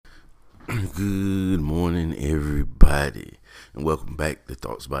Good morning, everybody, and welcome back to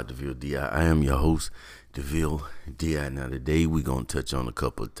Thoughts by DeVille D.I. I am your host, DeVille D.I. Now, today we're going to touch on a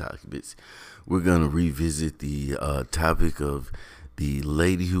couple of topics. We're going to revisit the topic of the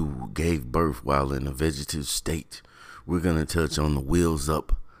lady who gave birth while in a vegetative state. We're going to touch on the Wheels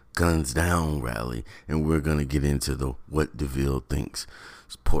Up, Guns Down rally, and we're going to get into the What DeVille Thinks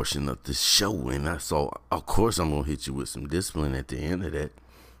portion of the show. And of course, I'm going to hit you with some discipline at the end of that.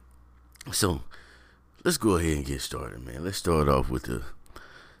 So, let's go ahead and get started, man. Let's start off with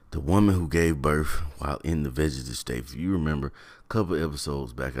the woman who gave birth while in the vegetative state. If you remember, a couple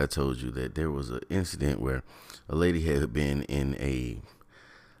episodes back, I told you that there was an incident where a lady had been in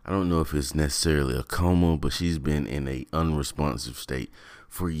I don't know if it's necessarily a coma, but she's been in a unresponsive state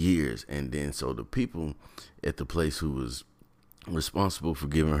for years. And then, so the people at the place who was responsible for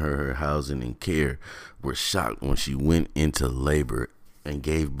giving her housing and care were shocked when she went into labor and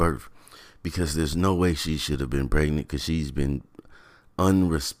gave birth. Because there's no way she should have been pregnant, because she's been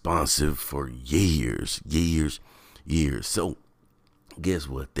unresponsive for years. So, guess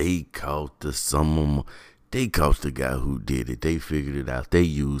what? They caught the guy who did it. They figured it out. They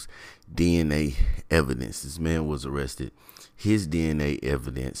used DNA evidence. This man was arrested. His DNA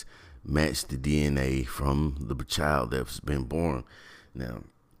evidence matched the DNA from the child that's been born. Now,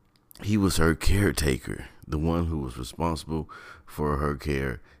 he was her caretaker. The one who was responsible for her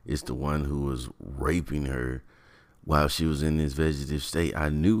care is the one who was raping her while she was in this vegetative state. I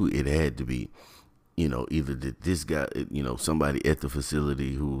knew it had to be, either that this guy, somebody at the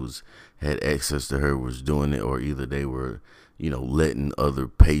facility who had access to her was doing it, or either they were, letting other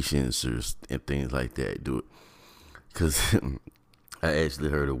patients and things like that do it. Because I actually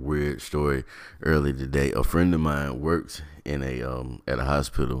heard a weird story earlier today. A friend of mine works in at a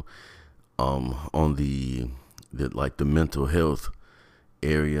hospital, on the mental health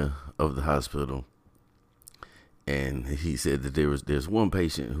area of the hospital, and he said that there's one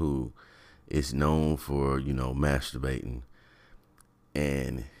patient who is known for masturbating,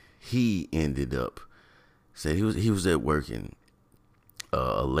 and he ended up said he was at work, and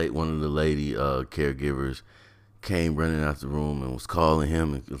one of the lady caregivers came running out the room and was calling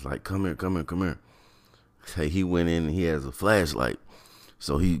him and was like, come here. So he went in and he has a flashlight.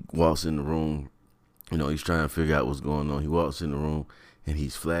 So he walks in the room, he's trying to figure out what's going on. He walks in the room and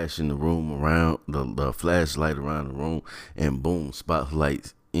he's flashing the room around, the flashlight around the room, and boom,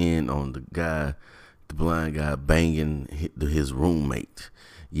 spotlights in on the blind guy banging his roommate.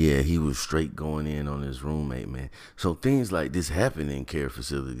 Yeah, he was straight going in on his roommate, man. So things like this happen in care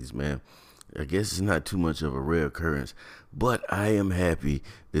facilities, man. I guess it's not too much of a rare occurrence, but I am happy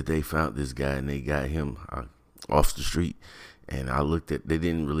that they found this guy and they got him off the street. And they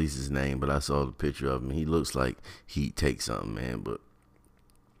didn't release his name, but I saw the picture of him. He looks like he'd take something, man. But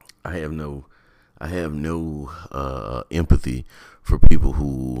I have no empathy for people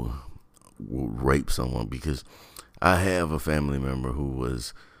who will rape someone, because I have a family member who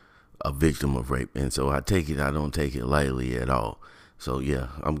was a victim of rape. And so I don't take it lightly at all. So yeah,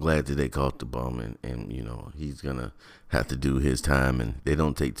 I'm glad that they caught the bum, and he's gonna have to do his time, and they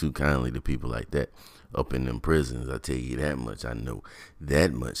don't take too kindly to people like that up in them prisons. I tell you that much. I know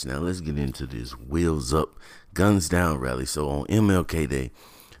that much. Now let's get into this Wheels Up, Guns Down rally. So on MLK Day,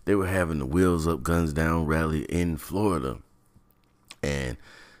 they were having the Wheels Up, Guns Down rally in Florida, and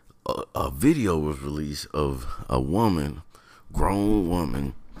a video was released of a grown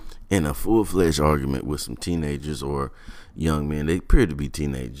woman, in a full-fledged argument with some teenagers or young men. They appear to be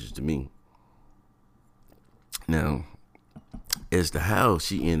teenagers to me. Now, as to how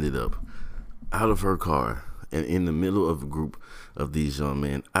she ended up out of her car and in the middle of a group of these young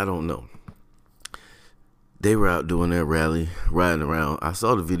men, I don't know. They were out doing their rally, riding around. I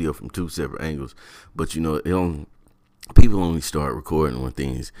saw the video from two separate angles, but people only start recording when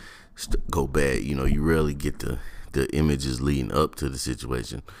things go bad. You rarely get the images leading up to the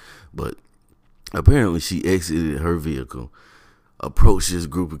situation. But apparently she exited her vehicle, approached this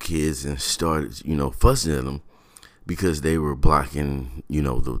group of kids, and started, fussing at them because they were blocking,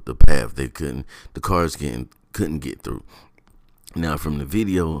 the path. The cars couldn't get through. Now, from the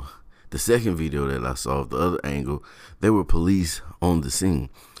second video that I saw, the other angle, there were police on the scene.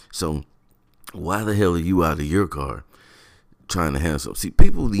 So why the hell are you out of your car trying to handle something? See,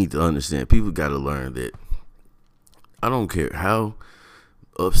 people need to understand. People got to learn that I don't care how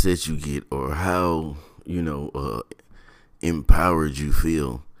upset you get or how, empowered you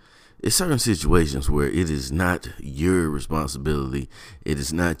feel. It's certain situations where it is not your responsibility. It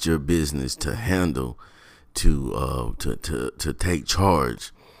is not your business to handle, to take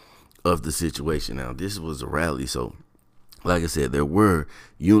charge of the situation. Now, this was a rally, so Like I said, there were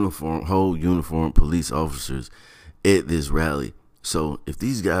whole uniformed police officers at this rally. So if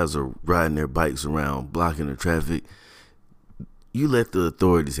these guys are riding their bikes around blocking the traffic, you let the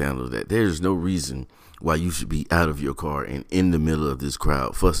authorities handle that. There's no reason why you should be out of your car and in the middle of this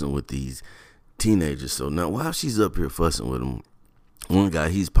crowd fussing with these teenagers. So now while she's up here fussing with them, one guy,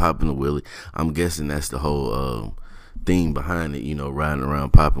 he's popping a wheelie. I'm guessing that's the whole theme behind it, riding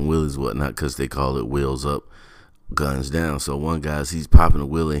around popping wheelies, whatnot, because they call it wheels up, guns down. So one guy's, he's popping a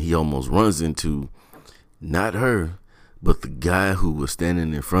wheelie and he almost runs into not her, but the guy who was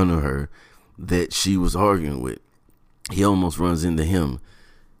standing in front of her that she was arguing with. He almost runs into him.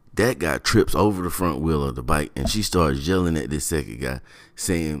 That guy trips over the front wheel of the bike, and she starts yelling at this second guy,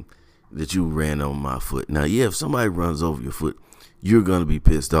 saying that you ran on my foot. Now, yeah, if somebody runs over your foot, you're gonna be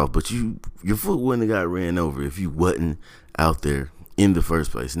pissed off, but your foot wouldn't have got ran over if you wasn't out there in the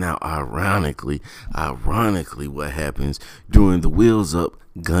first place. Now, ironically, what happens during the wheels up,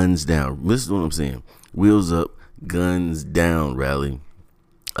 guns down? Listen to what I'm saying. Wheels up, guns down rally.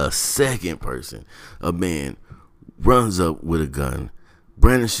 A second person, a man, runs up with a gun.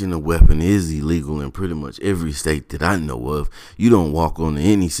 Brandishing a weapon is illegal in pretty much every state that I know of. You don't walk onto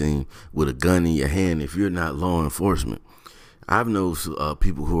any scene with a gun in your hand if you're not law enforcement. I've known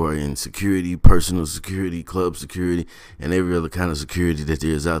people who are in security, personal security, club security, and every other kind of security that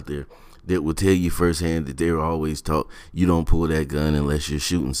there is out there that will tell you firsthand that they're always taught you don't pull that gun unless you're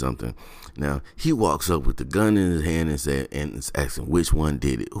shooting something. Now, he walks up with the gun in his hand and is asking which one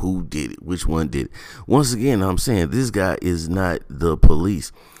did it, who did it, which one did it. Once again, I'm saying this guy is not the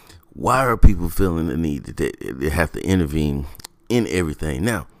police. Why are people feeling the need that they have to intervene in everything?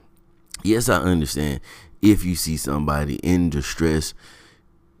 Now, yes, I understand if you see somebody in distress,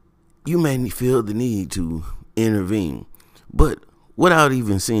 you may feel the need to intervene. But without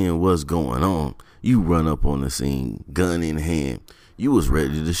even seeing what's going on, you run up on the scene, gun in hand. You was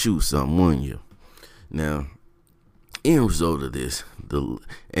ready to shoot something, weren't you? Now, in result of this,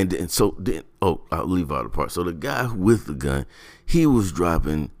 I'll leave out the part. So the guy with the gun, he was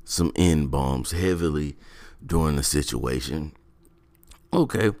dropping some N-bombs heavily during the situation.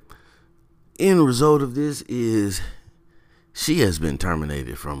 Okay. End result of this is she has been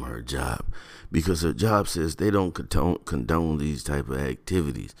terminated from her job because her job says they don't condone these type of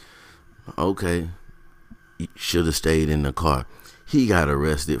activities. Okay. Should have stayed in the car. He got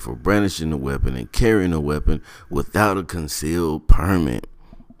arrested for brandishing a weapon and carrying a weapon without a concealed permit.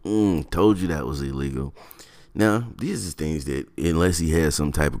 Told you that was illegal. Now, these are things that, unless he has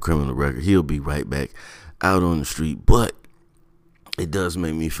some type of criminal record, he'll be right back out on the street. But it does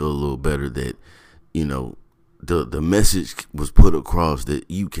make me feel a little better that, the message was put across that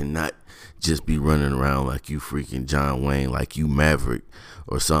you cannot just be running around like you freaking John Wayne, like you Maverick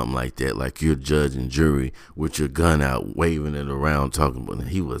or something like that, like you're judge and jury with your gun out, waving it around, talking about.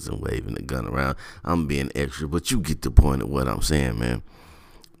 He wasn't waving the gun around. I'm being extra, but you get the point of what I'm saying, man.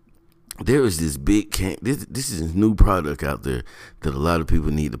 There is this big this is a new product out there that a lot of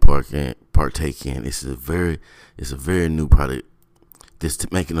people need to partake in. It's a very new product.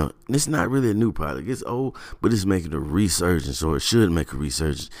 It's not really a new product. It's old, but it's making a resurgence, or it should make a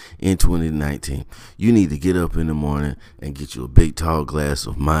resurgence in 2019. You need to get up in the morning and get you a big tall glass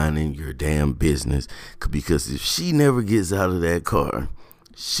of minding your damn business, because if she never gets out of that car,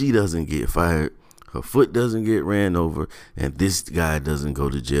 she doesn't get fired, her foot doesn't get ran over, and this guy doesn't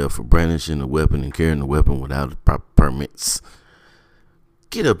go to jail for brandishing a weapon and carrying a weapon without proper permits.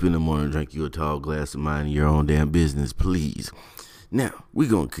 Get up in the morning and drink you a tall glass of minding your own damn business, please. Now, we're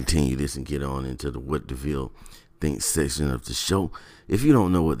going to continue this and get on into the What DeVille Thinks section of the show. If you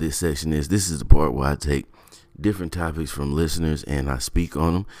don't know what this section is, this is the part where I take different topics from listeners and I speak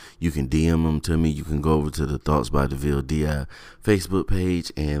on them. You can DM them to me. You can go over to the Thoughts by DeVille DI Facebook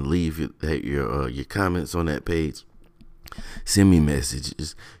page and leave your comments on that page. Send me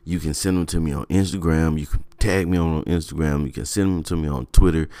messages. You can send them to me on Instagram. You can tag me on Instagram. You can send them to me on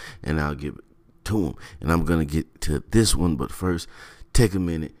Twitter, and I'll get to them. And I'm going to get to this one, but first, take a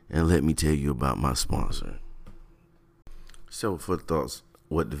minute and let me tell you about my sponsor. So for Thoughts,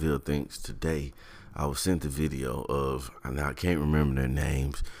 What DeVille Thinks today, I was sent a video of, and I can't remember their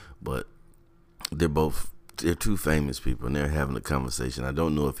names, but they're two famous people, and they're having a conversation. I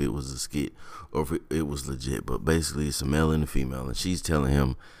don't know if it was a skit or if it was legit, but basically it's a male and a female, and she's telling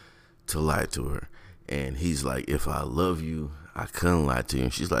him to lie to her. And he's like, if I love you, I couldn't lie to you.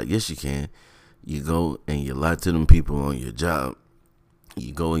 And she's like, yes, you can. You go and you lie to them people on your job.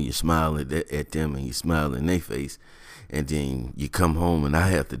 You go and you smile at them and you smile in their face. And then you come home and I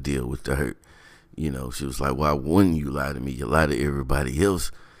have to deal with the hurt. She was like, why wouldn't you lie to me? You lie to everybody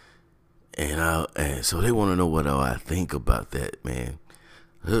else. And so they want to know what I think about that, man.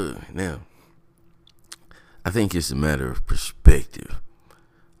 Now, I think it's a matter of perspective.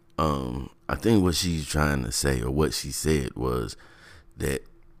 I think what she's trying to say, or what she said, was that,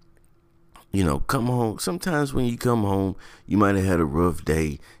 come home. Sometimes when you come home, you might have had a rough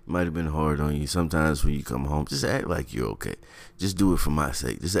day. It might have been hard on you. Sometimes when you come home, just act like you're okay. Just do it for my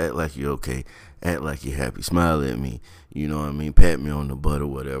sake. Just act like you're okay. Act like you're happy. Smile at me. You know what I mean? Pat me on the butt or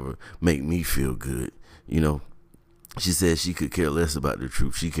whatever. Make me feel good. She said she could care less about the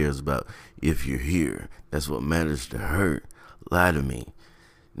truth. She cares about if you're here. That's what matters to her. Lie to me.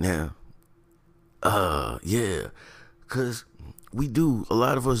 Now, yeah, because a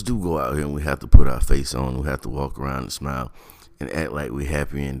lot of us do go out here and we have to put our face on. We have to walk around and smile and act like we're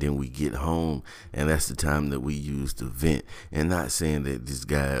happy, and then we get home, and that's the time that we use to vent. And not saying that this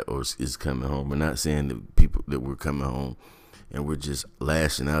guy is coming home. We're not saying that people that we're coming home and we're just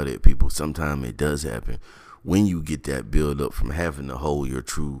lashing out at people. Sometimes it does happen when you get that build up from having to hold your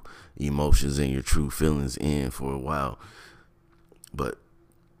true emotions and your true feelings in for a while. But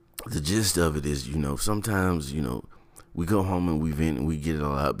the gist of it is, sometimes, we go home and we vent and we get it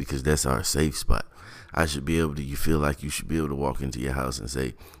all out because that's our safe spot. You feel like you should be able to walk into your house and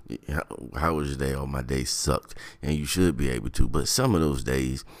say, how was your day? Oh, my day sucked. And you should be able to. But some of those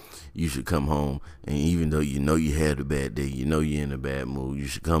days, you should come home, and even though you had a bad day, you're in a bad mood, you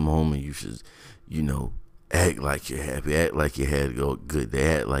should come home and you should, act like you're happy, act like you had a good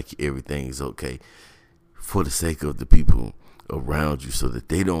day, act like everything is okay for the sake of the people around you, so that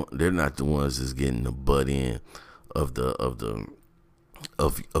they're not the ones that's getting the butt end of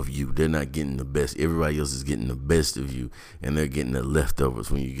you. They're not getting the best. Everybody else is getting the best of you, and they're getting the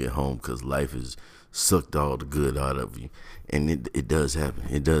leftovers when you get home, because life has sucked all the good out of you. And it does happen.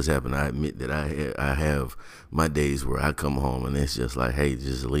 It does happen. I admit that I have my days where I come home and it's just like, hey,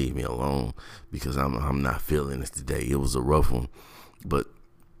 just leave me alone, because I'm not feeling it today. It was a rough one, but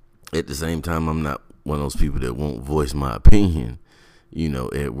at the same time, I'm not one of those people that won't voice my opinion,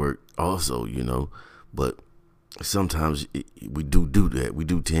 at work also, but sometimes we do that. We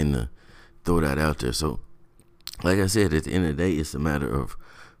do tend to throw that out there. So, like I said, at the end of the day, it's a matter of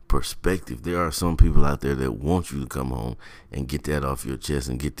perspective. There are some people out there that want you to come home and get that off your chest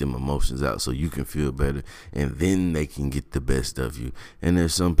and get them emotions out so you can feel better, and then they can get the best of you. And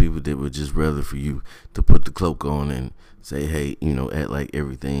there's some people that would just rather for you to put the cloak on and say, hey, act like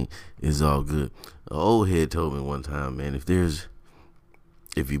everything is all good. An old head told me one time, man, if you're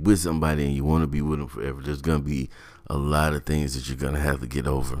with somebody and you want to be with them forever, there's going to be a lot of things that you're going to have to get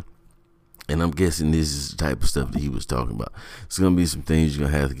over. And I'm guessing this is the type of stuff that he was talking about. It's going to be some things you're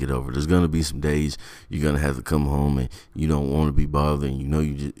going to have to get over. There's going to be some days you're going to have to come home and you don't want to be bothered, and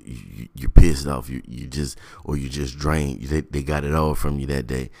you're pissed off. You just drained. They got it all from you that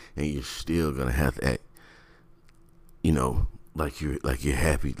day, and you're still going to have to act, like you're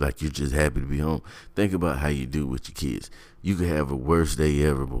happy, like you're just happy to be home. Think about how you do with your kids. You could have a worst day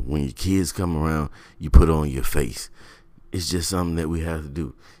ever, but when your kids come around, you put on your face. It's just something that we have to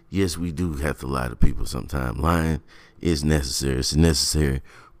do. Yes, we do have to lie to people sometimes. Lying is necessary. It's a necessary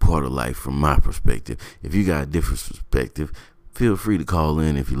part of life from my perspective. If you got a different perspective, feel free to call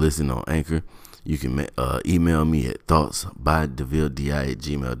in. If you listen on Anchor, you can email me at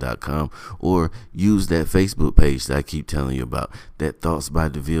thoughtsbydevilleDI@gmail.com, or use that Facebook page that I keep telling you about, that Thoughts by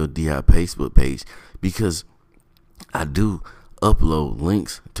DeVille DI Facebook page, because I do upload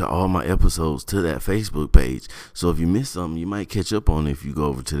links to all my episodes to that Facebook page. So if you miss something, you might catch up on it if you go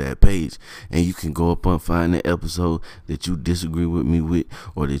over to that page, and you can go up and find the episode that you disagree with me with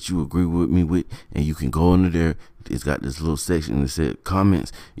or that you agree with me with, and you can go under there. It's got this little section that said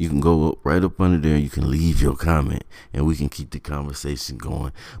comments. You can go right up under there and you can leave your comment, and we can keep the conversation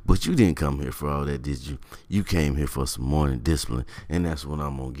going. But you didn't come here for all that, did you? You came here for some morning discipline, and that's what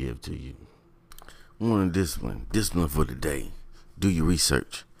I'm going to give to you. Morning discipline for the day. Do your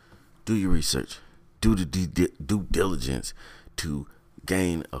research. Do the due diligence to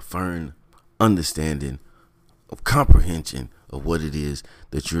gain a firm understanding of comprehension of what it is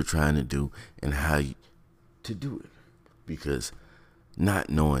that you're trying to do and how to do it. Because not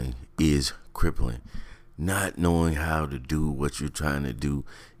knowing is crippling. Not knowing how to do what you're trying to do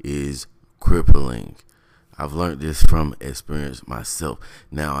is crippling. I've learned this from experience myself.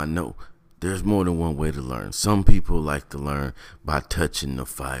 Now I know there's more than one way to learn. Some people like to learn by touching the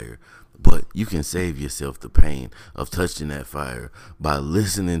fire, but you can save yourself the pain of touching that fire by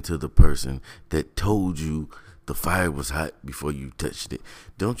listening to the person that told you the fire was hot before you touched it.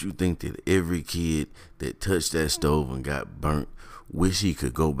 Don't you think that every kid that touched that stove and got burnt wish he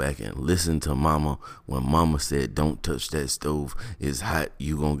could go back and listen to mama when mama said, don't touch that stove, it's hot,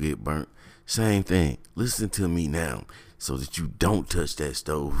 you gonna get burnt? Same thing. Listen to me now so that you don't touch that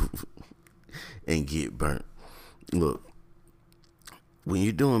stove and get burnt. Look, when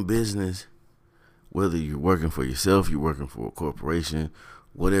you're doing business, whether you're working for yourself, you're working for a corporation,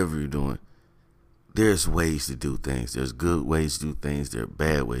 whatever you're doing, there's ways to do things. There's good ways to do things. There are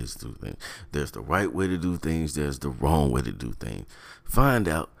bad ways to do things. There's the right way to do things. There's the wrong way to do things. Find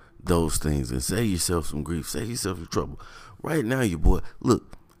out those things and save yourself some grief. Save yourself some trouble. Right now, your boy,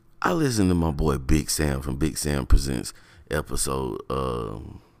 look, I listen to my boy Big Sam from Big Sam Presents episode.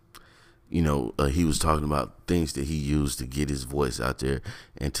 He was talking about things that he used to get his voice out there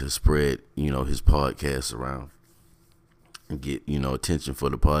and to spread, his podcast around and get, attention for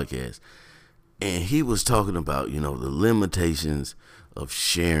the podcast. And he was talking about, the limitations of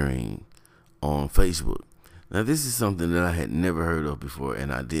sharing on Facebook. Now, this is something that I had never heard of before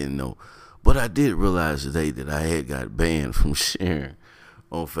and I didn't know. But I did realize today that I had got banned from sharing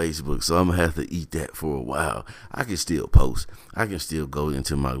on Facebook. So I'm going to have to eat that for a while. I can still post. I can still go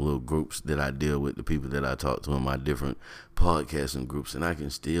into my little groups that I deal with, the people that I talk to in my different podcasting groups. And I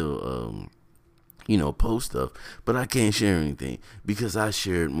can still, post stuff, but I can't share anything because I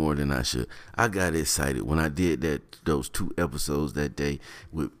shared more than I should. I got excited when I did those 2 episodes that day.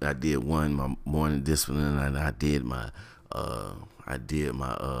 I did one, my morning discipline, and I did my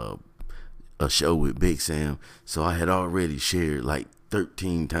a show with Big Sam. So I had already shared like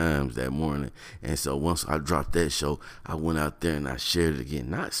 13 times that morning. And so once I dropped that show, I went out there and I shared it again,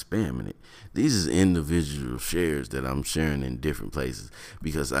 not spamming it. These is individual shares that I'm sharing in different places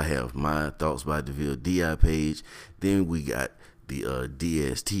because I have my Thoughts by DeVille DI page. Then we got the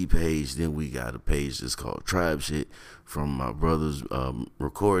DST page. Then we got a page that's called Tribe Shit from my brother's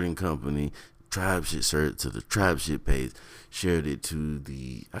recording company. Tribe Shit, shared to the Tribe Shit page, shared it to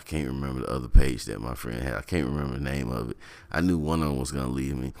I can't remember the other page that my friend had. I can't remember the name of it. I knew one of them was going to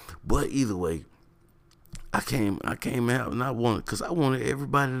leave me. But either way, I came out and I wanted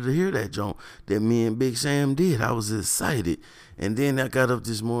everybody to hear that joint that me and Big Sam did. I was excited. And then I got up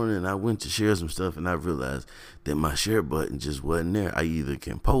this morning and I went to share some stuff and I realized that my share button just wasn't there. I either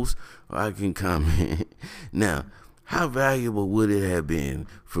can post or I can comment. Now, how valuable would it have been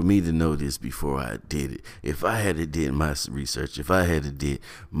for me to know this before I did it? If I had did my research, if I had did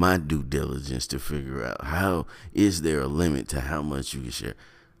my due diligence to figure out how is there a limit to how much you can share?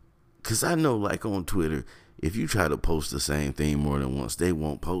 Because I know, like on Twitter, if you try to post the same thing more than once, they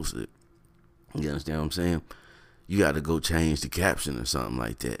won't post it. You understand what I'm saying? You got to go change the caption or something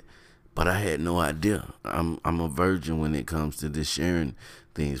like that. But I had no idea. I'm a virgin when it comes to this sharing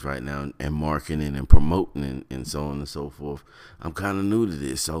things right now and marketing and promoting and so on and so forth. I'm kind of new to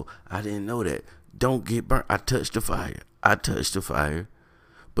this, so I didn't know that. Don't get burnt. I touched the fire,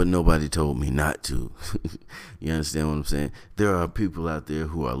 but nobody told me not to. You understand what I'm saying? There are people out there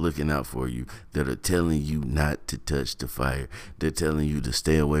who are looking out for you that are telling you not to touch the fire. They're telling you to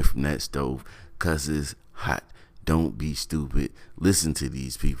stay away from that stove because it's hot. Don't be stupid. Listen to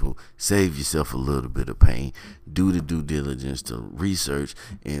these people. Save yourself a little bit of pain. Do the due diligence to research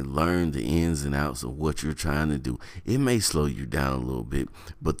and learn the ins and outs of what you're trying to do. It may slow you down a little bit,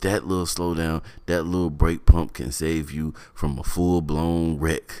 but that little slowdown, that little brake pump can save you from a full-blown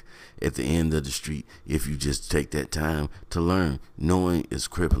wreck at the end of the street if you just take that time to learn. Knowing is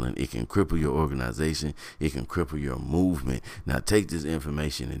crippling. It can cripple your organization. It can cripple your movement. Now take this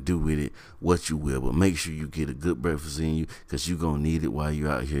information and do with it what you will, but make sure you get a good breakfast in you because you're going to need it while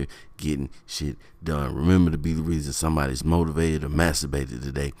you're out here getting shit done. Remember to be the reason somebody's motivated or masturbated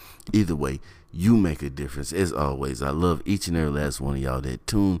today. Either way, you make a difference. As always, I love each and every last one of y'all that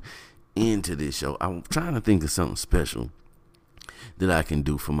tune into this show. I'm trying to think of something special that I can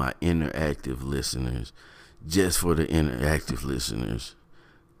do for my interactive listeners, just for the interactive listeners.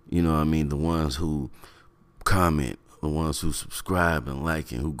 You know what I mean? The ones who comment, the ones who subscribe and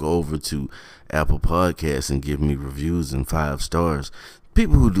like, and who go over to Apple Podcasts and give me reviews and 5 stars.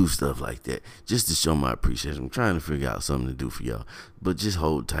 People who do stuff like that, just to show my appreciation. I'm trying to figure out something to do for y'all, but just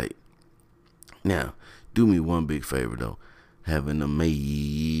hold tight. Now, do me one big favor though. Have an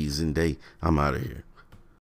amazing day. I'm out of here.